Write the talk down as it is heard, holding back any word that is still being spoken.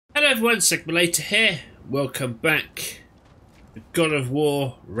everyone, Segmentator here. Welcome back to God of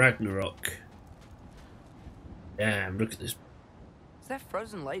War Ragnarok. Damn, look at this. Is that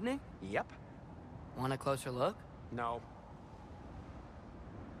frozen lightning? Yep. Want a closer look? No.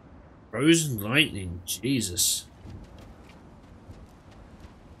 Frozen lightning, Jesus.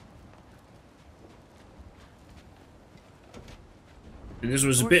 And this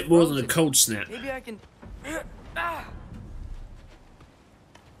was a bit more than a cold snap. Maybe I can...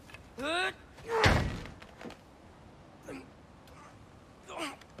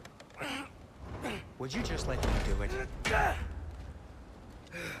 Would you just let me do it?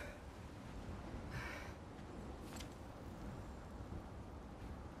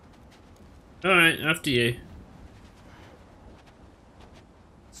 Alright, after you.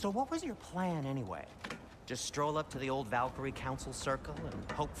 So what was your plan anyway? Just stroll up to the old Valkyrie Council circle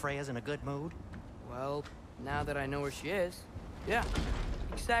and hope Freya's in a good mood? Well, now that I know where she is, yeah,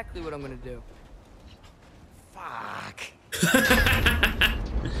 exactly what I'm gonna do. Fuck.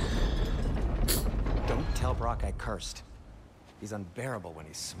 Don't tell Brock I cursed. He's unbearable when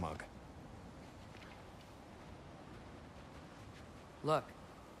he's smug. Look,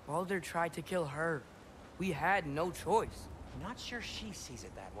 Baldur tried to kill her. We had no choice. I'm not sure she sees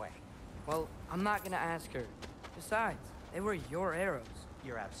it that way. Well, I'm not gonna ask her. Besides, they were your arrows.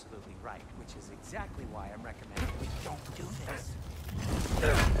 You're absolutely right, which is exactly why I'm recommending we don't do this.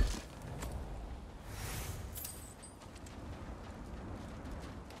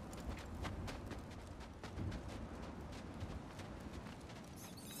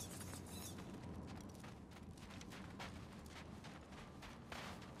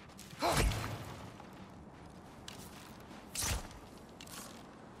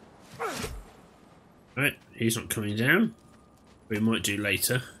 Right, he's not coming down. We might do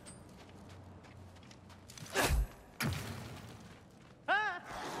later.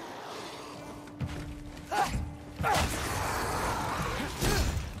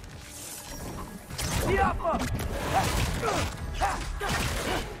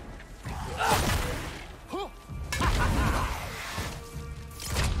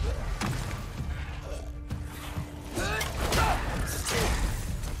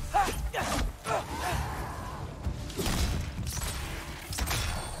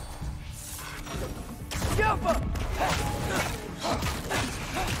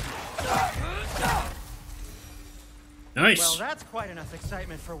 Nice. Well, that's quite enough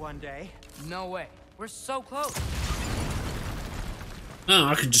excitement for one day. No way. We're so close. Oh,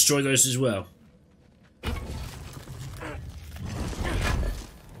 I can destroy those as well.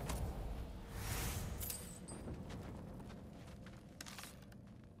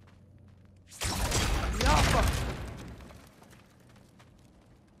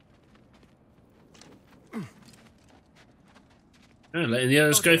 Oh, letting the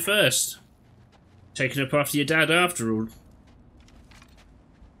others go first. Taking up after your dad after all.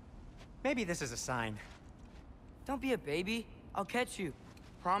 Maybe this is a sign. Don't be a baby. I'll catch you.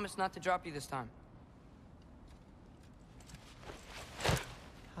 Promise not to drop you this time.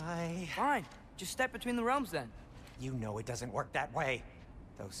 Fine. Just step between the realms then. You know it doesn't work that way.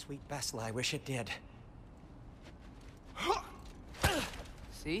 Though sweet Bessel, I wish it did.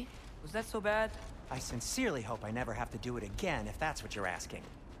 See? Was that so bad? I sincerely hope I never have to do it again, if that's what you're asking.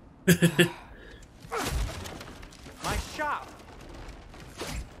 My shop!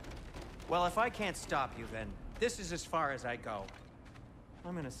 Well, if I can't stop you, then this is as far as I go.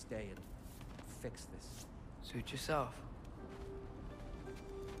 I'm gonna stay and fix this. Suit yourself.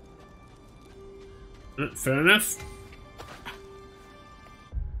 Fair enough.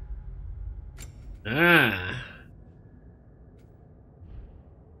 Ah.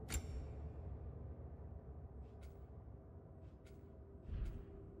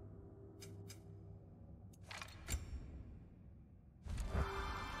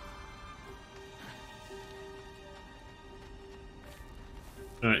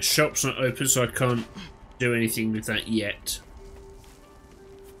 Alright, shop's not open, so I can't do anything with that yet.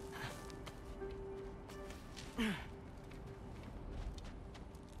 I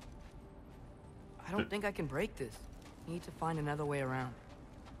don't think I can break this. Need to find another way around.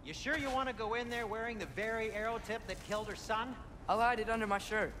 You sure you want to go in there wearing the very arrow tip that killed her son? I'll hide it under my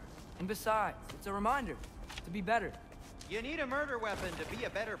shirt. And besides, it's a reminder to be better. You need a murder weapon to be a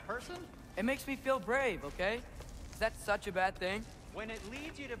better person? It makes me feel brave, okay? Is that such a bad thing? When it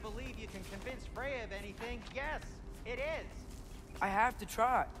leads you to believe you can convince Freya of anything, yes, it is. I have to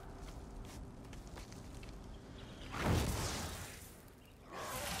try.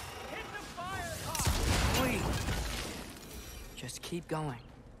 Hit the fire car! Please. Just keep going.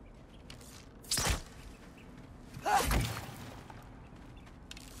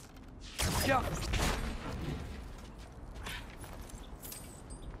 Jump.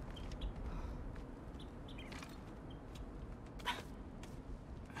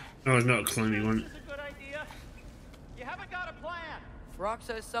 Oh, it's not a climbing one. This is a good idea. You haven't got a plan. Brock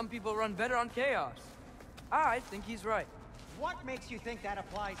says some people run better on chaos. I think he's right. What makes you think that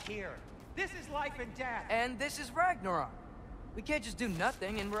applies here? This is life and death. And this is Ragnarok. We can't just do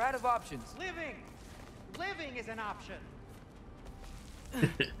nothing, and we're out of options. Living is an option.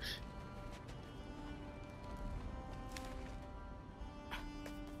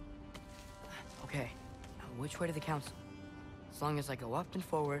 Okay, now which way to the council? As long as I go up and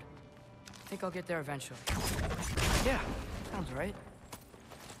forward, I think I'll get there eventually. Yeah, sounds right.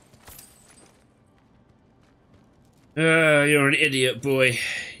 You're an idiot, boy.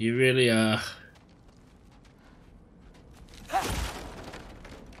 You really are.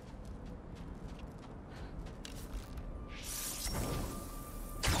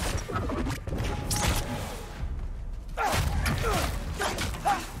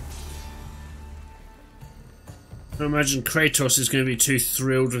 I imagine Kratos is going to be too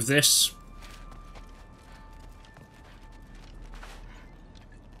thrilled with this.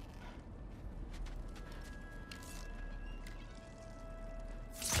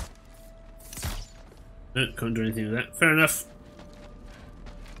 No, can't do anything with that. Fair enough.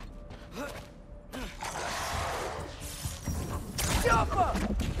 Jump up!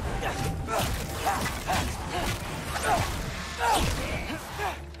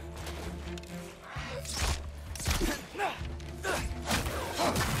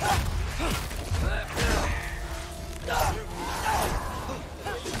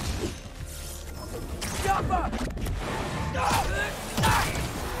 Jump up!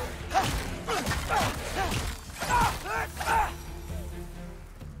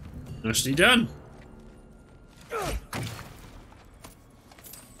 Nicely done.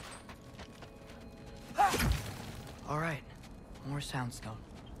 All right, more soundstone.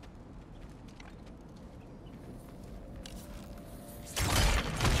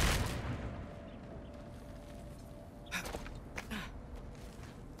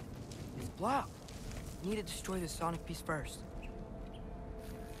 It's blocked. Need to destroy the sonic piece first.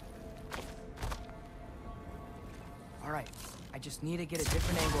 All right, I just need to get a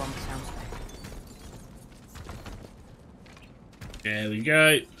different angle on the soundscape. There we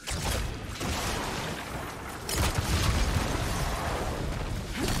go.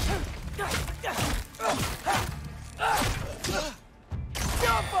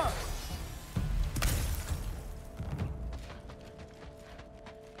 Jump up!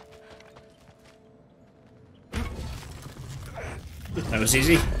 That was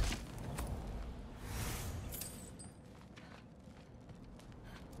easy.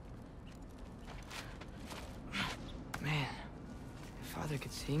 Man, if Father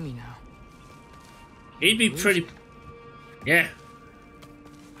could see me now, He'd be pretty... Yeah.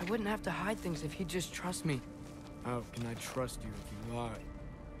 I wouldn't have to hide things if he'd just trust me. How can I trust you if you lie?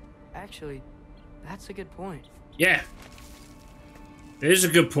 Actually, that's a good point. Yeah. It is a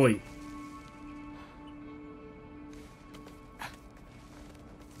good point.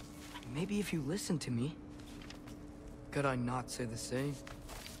 Maybe if you listen to me. Could I not say the same?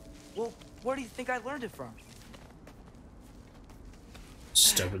 Well, where do you think I learned it from?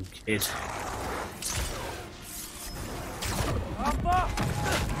 Stubborn kid.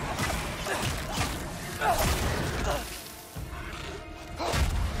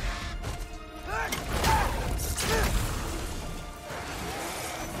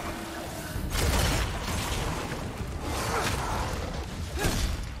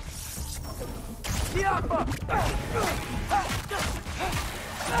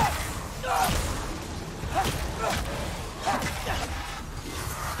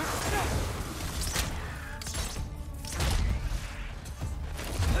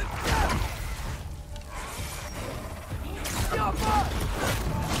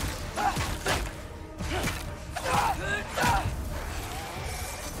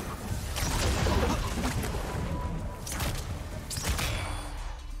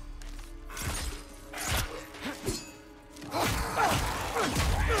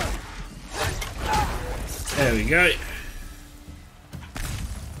 There we go.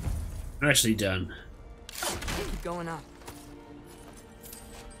 Nicely done. Keep going up.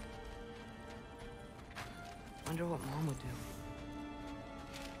 Wonder what Mom would do.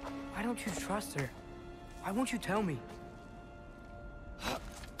 Why don't you trust her? Why won't you tell me?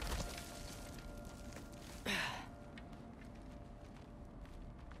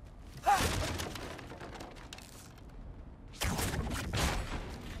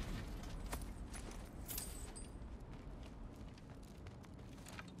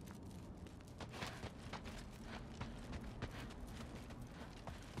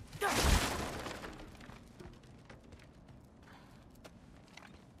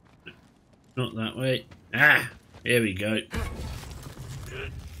 Not that way. Ah! Here we go.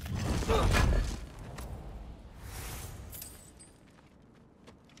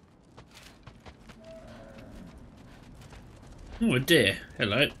 Oh dear.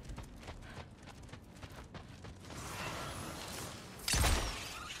 Hello.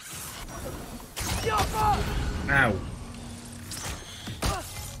 Ow.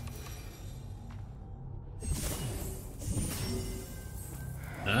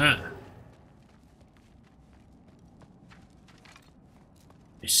 Ah.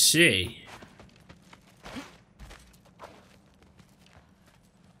 I see.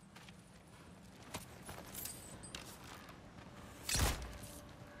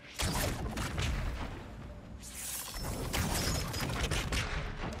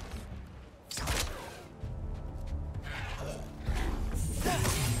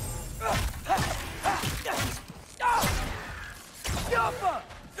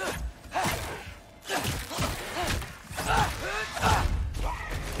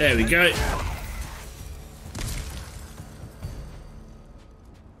 There we go.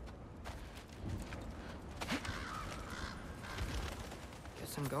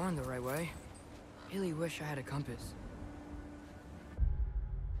 Guess I'm going the right way. Really wish I had a compass.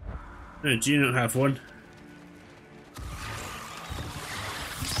 No, do you not have one?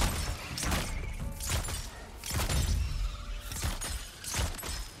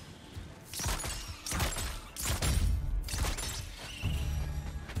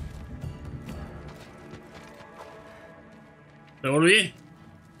 All of you?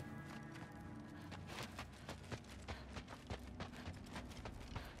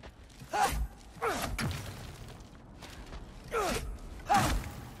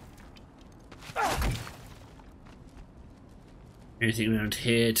 Anything around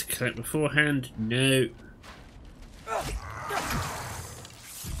here to collect beforehand? No.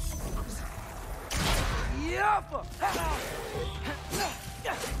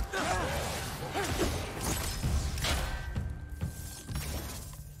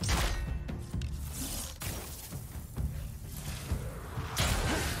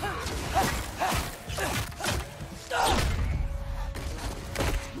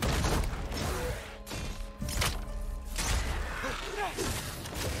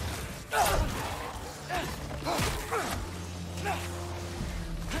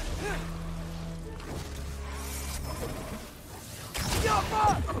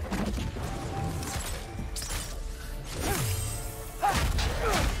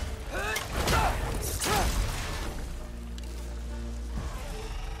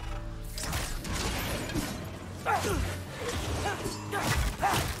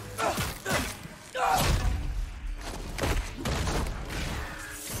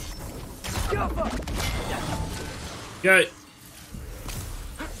 Go.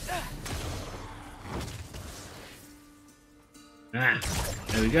 Ah,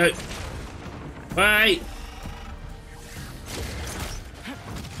 there we go. Bye.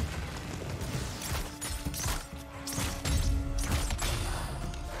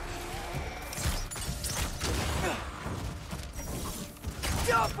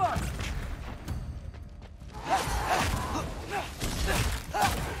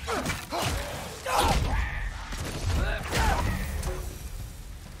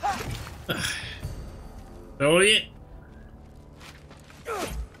 All of it.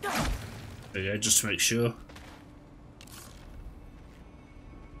 There you go, just to make sure.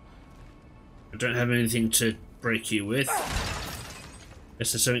 I don't have anything to break you with.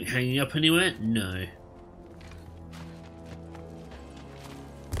 Is there something hanging up anywhere? No.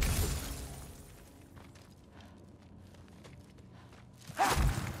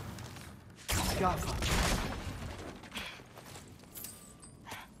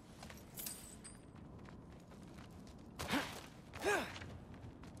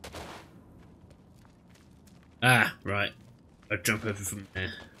 Ah, right. I'll jump over from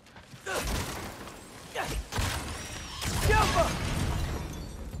there.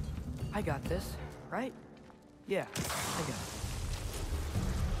 I got this, right? Yeah, I got it.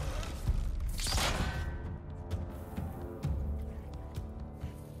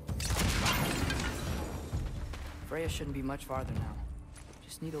 Freya shouldn't be much farther now.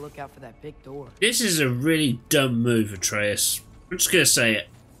 Just need to look out for that big door. This is a really dumb move, Atreus. I'm just gonna say it.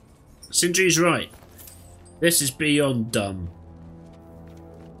 Sindri's right. This is beyond dumb.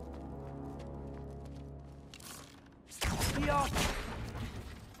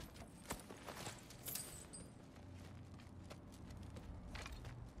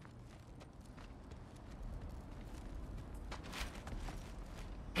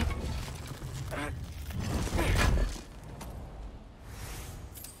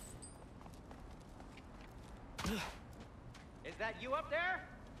 you up there?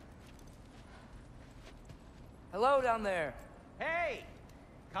 Hello down there. Hey!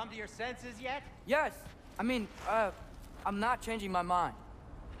 Come to your senses yet? Yes. I mean, I'm not changing my mind.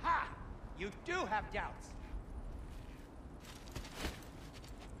 Ha! You do have doubts.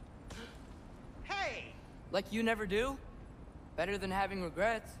 Hey! Like you never do? Better than having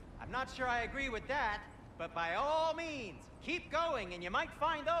regrets. I'm not sure I agree with that, but by all means, keep going and you might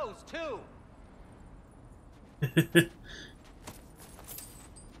find those too.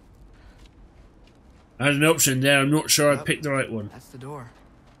 I had an option there. I'm not sure I picked the right one. That's the door.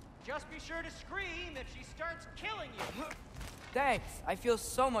 Just be sure to scream if she starts killing you. Thanks. I feel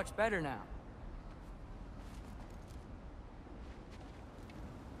so much better now.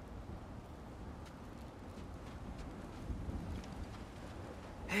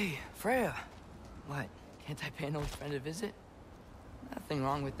 Hey, Freya. What? Can't I pay an old friend a visit? Nothing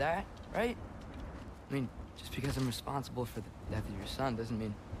wrong with that, right? I mean, just because I'm responsible for the death of your son doesn't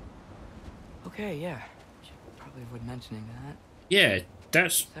mean... Okay, yeah. Should probably avoid mentioning that. Yeah,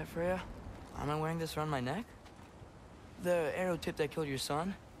 that's... Is that Freya? Am I wearing this around my neck? The arrow tip that killed your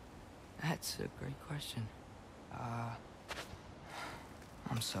son? That's a great question.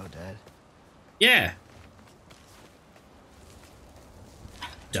 I'm so dead. Yeah.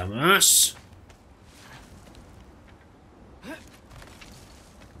 Dumbass.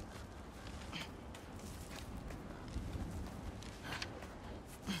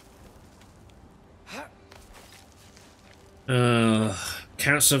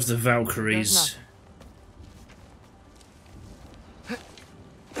 Council of the Valkyries.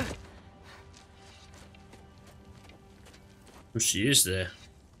 Oh, she is there.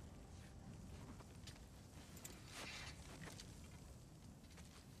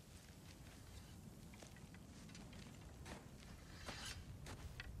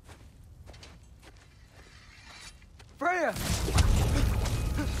 Freya!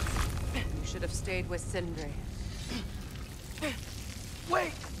 You should have stayed with Sindri.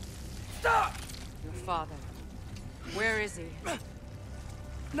 Wait! Stop! Your father. Where is he?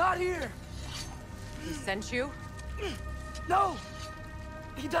 Not here! He sent you? No!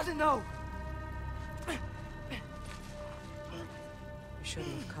 He doesn't know! You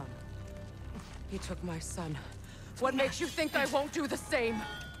shouldn't have come. He took my son. What makes you think I won't do the same?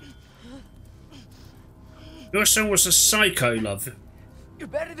 Your son was a psycho, love. You're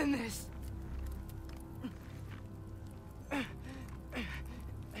better than this!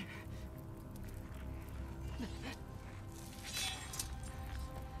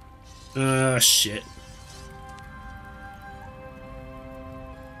 Shit.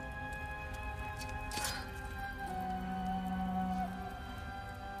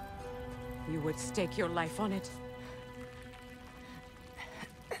 You would stake your life on it?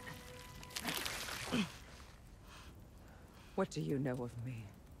 What do you know of me?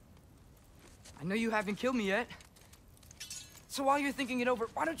 I know you haven't killed me yet. So while you're thinking it over,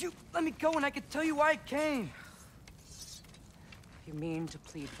 why don't you let me go and I can tell you why I came? You mean to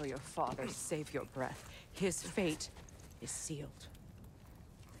plead for your father, save your breath. His fate is sealed.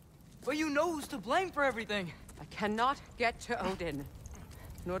 But you know who's to blame for everything. I cannot get to Odin.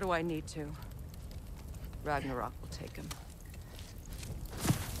 Nor do I need to. Ragnarok will take him.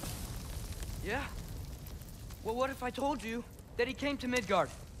 Yeah? Well, what if I told you that he came to Midgard?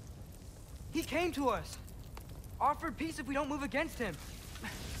 He came to us. Offered peace if we don't move against him.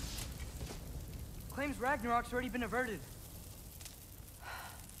 Claims Ragnarok's already been averted.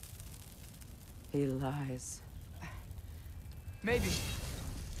 He lies. Maybe.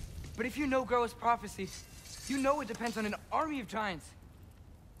 But if you know Groa's prophecy, you know it depends on an army of giants.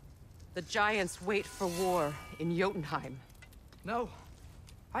 The giants wait for war in Jotunheim. No.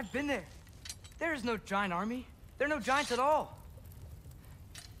 I've been there. There is no giant army. There are no giants at all.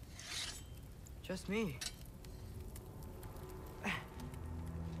 Just me.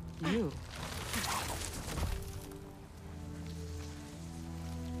 You.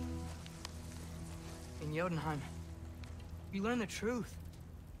 In Jotunheim, you learn the truth.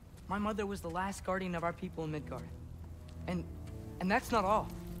 My mother was the last guardian of our people in Midgard. And that's not all.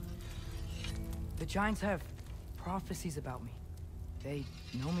 The giants have prophecies about me. They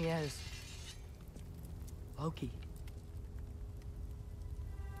know me as Loki.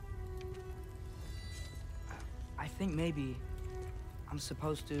 I think maybe I'm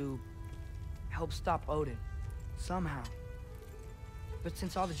supposed to help stop Odin, somehow. But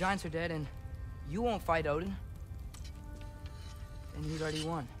since all the giants are dead and you won't fight Odin, then he's already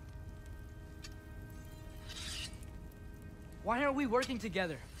won. Why aren't we working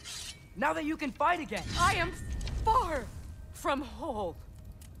together? Now that you can fight again! I am far from whole.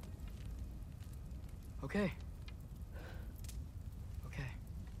 Okay.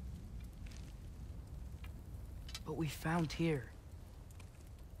 what we found here.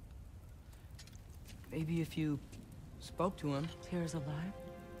 Maybe if you spoke to him. Tyr's alive?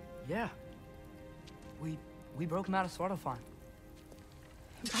 Yeah. We broke him out of Svartalfheim.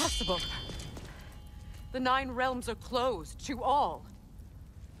 Impossible. The 9 realms are closed to all.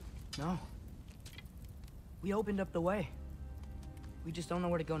 No. We opened up the way. We just don't know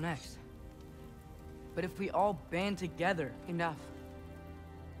where to go next. But if we all band together... Enough.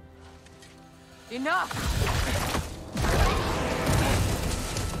 Enough!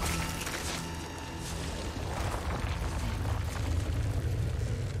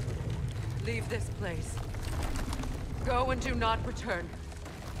 Leave this place. Go and do not return.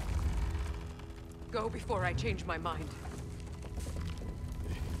 Go before I change my mind.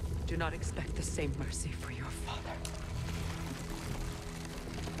 Do not expect the same mercy for your father.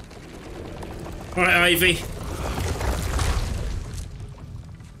 All right, Ivy.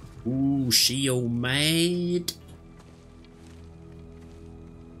 Ooh, she all mad.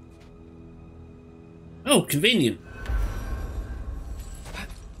 Oh, convenient.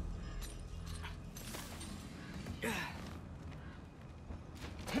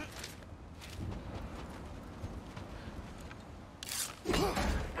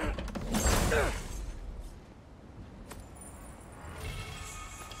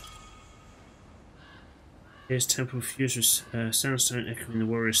 Here's Temple fused with soundstone echoing the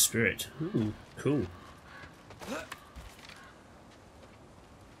warrior's spirit. Ooh, cool.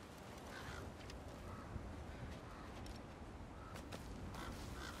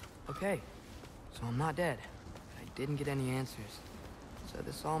 Okay, so I'm not dead. I didn't get any answers. So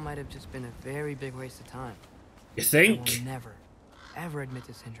this all might have just been a very big waste of time. You I think? will never, ever admit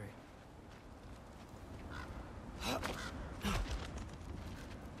to Sindri.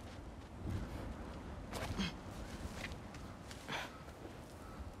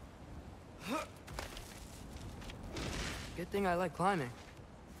 Good thing I like climbing.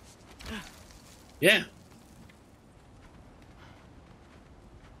 Yeah.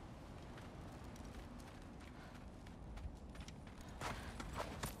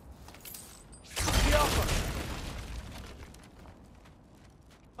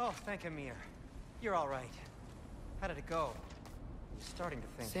 Oh, thank Amir. You're all right. How did it go? I'm starting to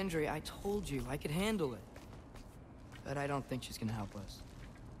think. Sindri, I told you I could handle it. But I don't think she's gonna help us.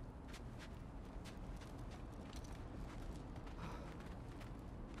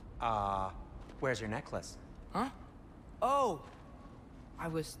 Where's your necklace? Huh? Oh! I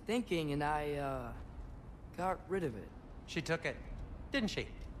was thinking and I, got rid of it. She took it, didn't she?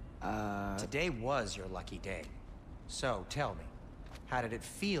 Today was your lucky day. So, tell me, how did it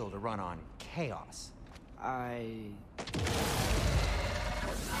feel to run on chaos?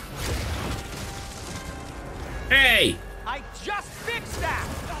 Hey! I just fixed that!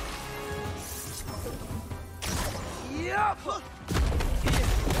 Yep!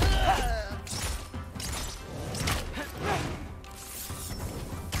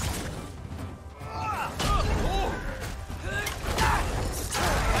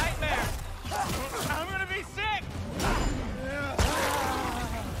 Nightmare! I'm gonna be sick!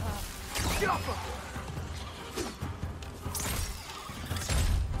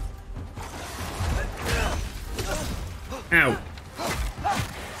 Ow.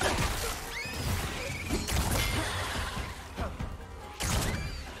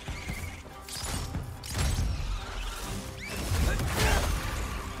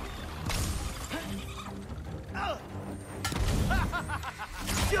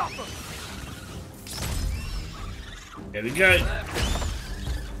 There we go.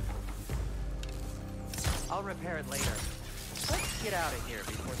 I'll repair it later. Let's get out of here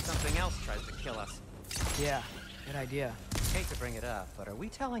before something else tries to kill us. Yeah, good idea. Hate to bring it up, but are we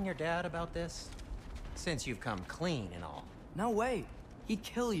telling your dad about this? Since you've come clean and all. No way. He'd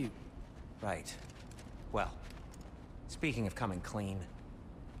kill you. Right. Well, speaking of coming clean,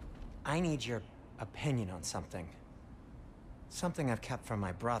 I need your opinion on something. Something I've kept from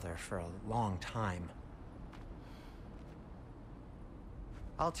my brother for a long time.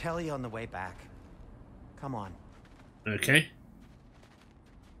 I'll tell you on the way back. Come on. Okay.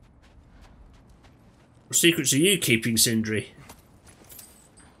 What secrets are you keeping, Sindri?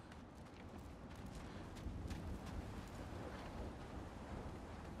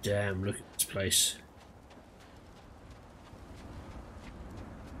 Damn, look at this place.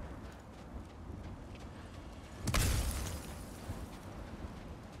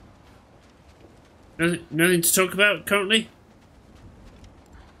 Nothing to talk about currently?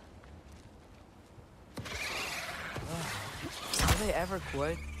 Will they ever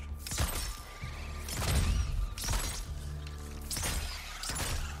quit?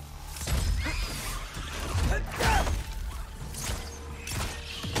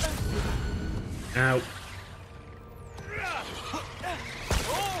 Ow.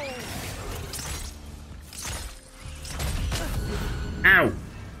 Ow.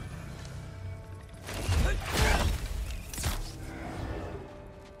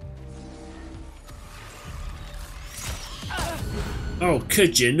 Oh,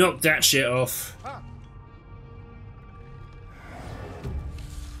 could you knock that shit off?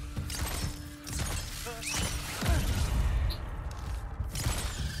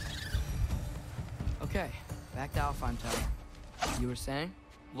 Okay, back to Alfheim Tower. You were saying?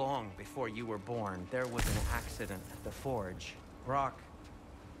 Long before you were born, there was an accident at the forge. Brock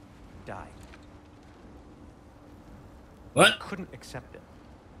died. What? Couldn't accept it.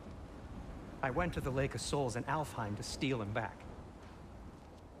 I went to the Lake of Souls in Alfheim to steal him back.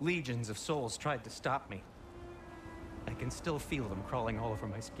 Legions of souls tried to stop me. I can still feel them crawling all over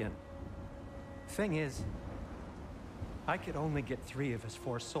my skin. Thing is, I could only get 3 of his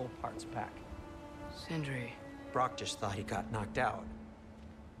 4 soul parts back. Sindri. Brock just thought he got knocked out.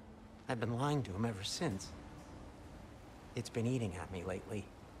 I've been lying to him ever since. It's been eating at me lately.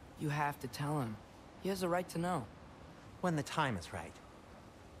 You have to tell him. He has a right to know. When the time is right.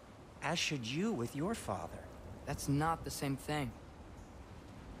 As should you with your father. That's not the same thing.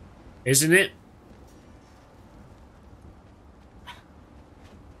 Isn't it?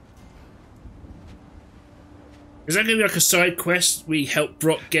 Is that going to be like a side quest? We help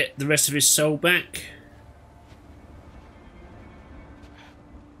Brock get the rest of his soul back?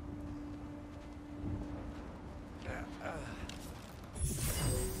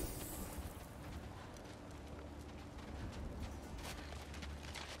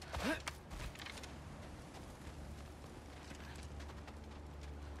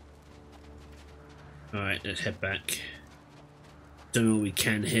 Alright, let's head back. Done all we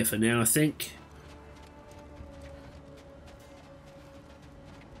can here for now, I think.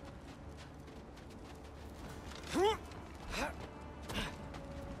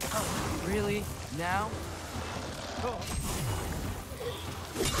 Really? Now?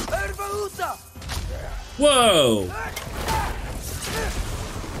 Whoa!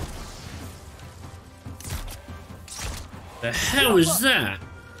 The hell is that?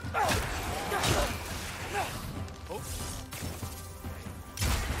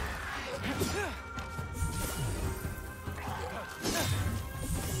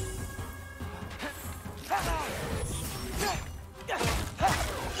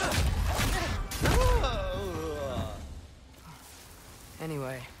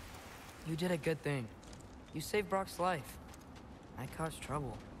 Anyway, you did a good thing. You saved Brock's life. I caused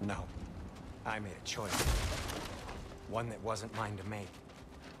trouble. No. I made a choice. One that wasn't mine to make.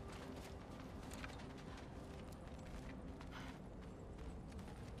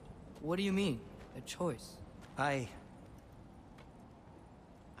 What do you mean? A choice? I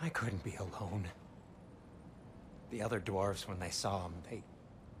couldn't be alone. The other dwarves, when they saw him, they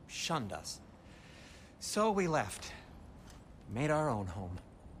shunned us. So we left. Made our own home.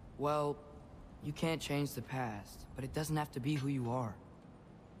 Well, you can't change the past, but it doesn't have to be who you are.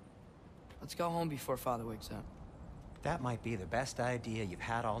 Let's go home before Father wakes up. That might be the best idea you've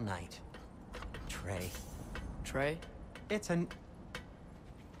had all night. Trey. Trey? It's an...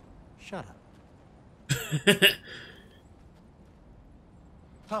 Shut up.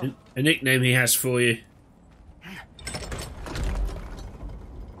 Oh. A nickname he has for you.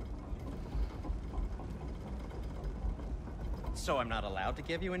 So I'm not allowed to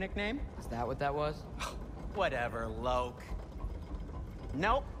give you a nickname? Is that what that was? Whatever, Loke.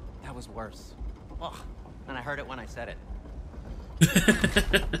 Nope, that was worse. Ugh, and I heard it when I said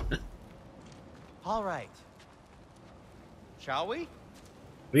it. All right. Shall we?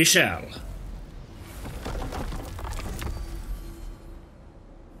 We shall.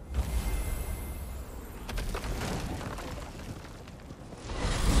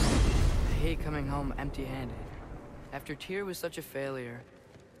 I hate coming home empty-handed. After Tyr was such a failure,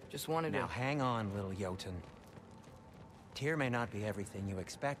 just wanted Now to... hang on, little Jotun. Tyr may not be everything you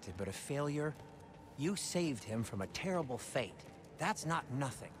expected, but a failure? You saved him from a terrible fate. That's not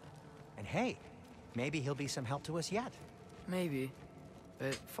nothing. And hey, maybe he'll be some help to us yet. Maybe.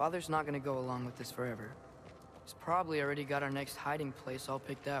 But Father's not gonna go along with this forever. He's probably already got our next hiding place all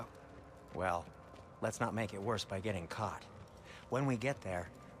picked out. Well, let's not make it worse by getting caught. When we get there,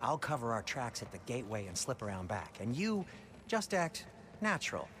 I'll cover our tracks at the gateway and slip around back. And you just act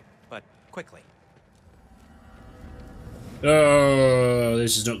natural, but quickly. Oh,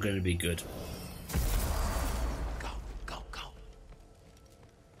 this is not going to be good. Go, go, go.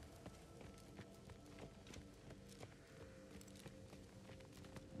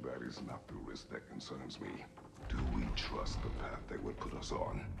 That is not the risk that concerns me. Do we trust the path they would put us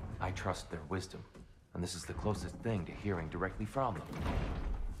on? I trust their wisdom, and this is the closest thing to hearing directly from them.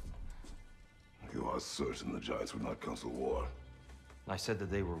 You are certain the Giants would not counsel war? I said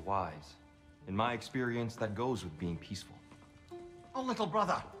that they were wise. In my experience, that goes with being peaceful. Oh, little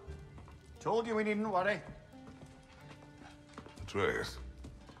brother. Told you we needn't worry. Atreus,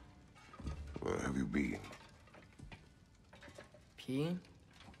 where have you been? Peeing?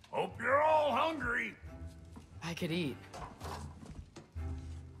 Hope you're all hungry. I could eat.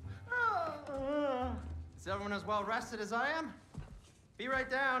 Is everyone as well rested as I am? Be right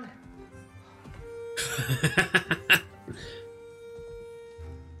down.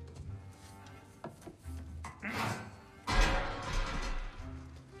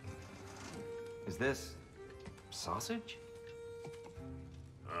 Is this sausage?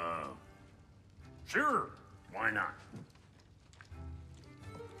 Sure. Why not?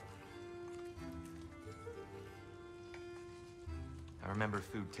 I remember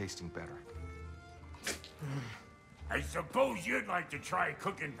food tasting better. I suppose you'd like to try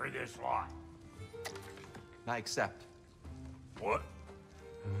cooking for this lot. I accept. What?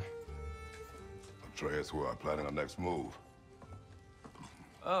 Atreus, we are planning our next move.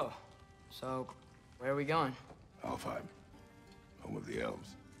 Oh, so where are we going? Alfheim, home of the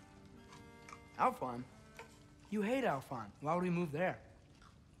elves. Alfheim? You hate Alfheim. Why would we move there?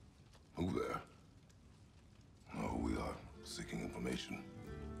 Move there? No, we are seeking information.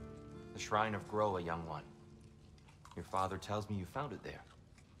 The Shrine of Groa, young one. Your father tells me you found it there.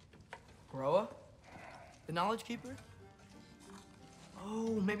 Groa? The Knowledge Keeper?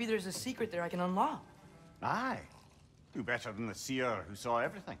 Oh, maybe there's a secret there I can unlock. Aye. Do better than the seer who saw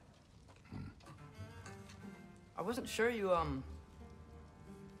everything. I wasn't sure you,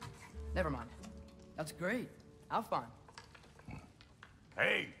 Never mind. That's great. Alfheim.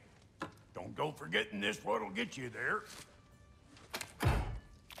 Hey, don't go forgetting this what'll get you there.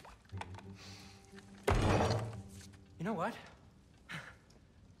 You know what?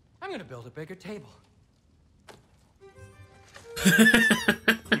 I'm gonna build a bigger table.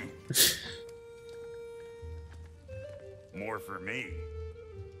 More for me.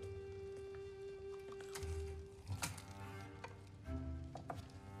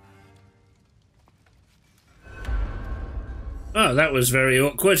 Oh, that was very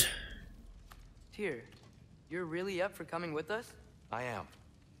awkward. Tyr, you're really up for coming with us? I am.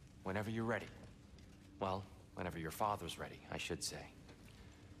 Whenever you're ready. Well, whenever your father's ready, I should say.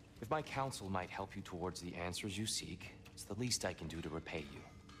 If my counsel might help you towards the answers you seek, it's the least I can do to repay you.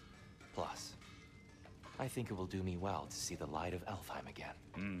 Plus, I think it will do me well to see the light of Alfheim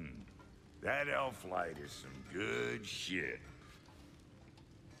again. That elf light is some good shit.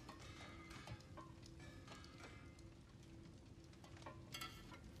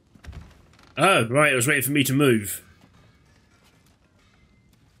 Oh, right, it was waiting for me to move.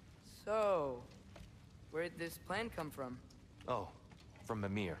 So, where'd this plan come from? Oh, from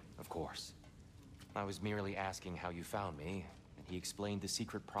Mimir, of course. I was merely asking how you found me, and he explained the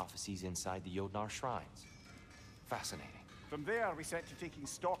secret prophecies inside the Jotnar shrines. Fascinating. From there, we set to taking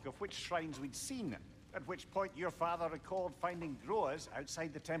stock of which shrines we'd seen, at which point your father recalled finding Groas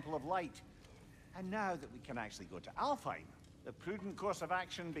outside the Temple of Light. And now that we can actually go to Alfheim, the prudent course of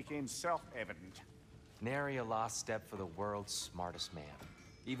action became self-evident. Nary a lost step for the world's smartest man.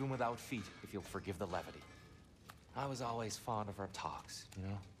 Even without feet, if you'll forgive the levity. I was always fond of our talks, you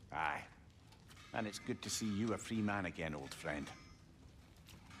know? Aye. And it's good to see you a free man again, old friend.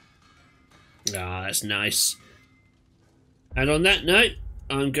 Ah, that's nice. And on that note,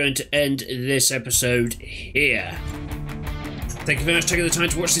 I'm going to end this episode here. Thank you very much for taking the time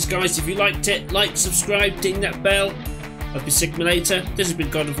to watch this, guys. If you liked it, like, subscribe, ding that bell. I'll be sick later. This has been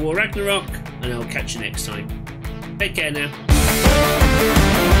God of War Ragnarok, and I'll catch you next time. Take care now.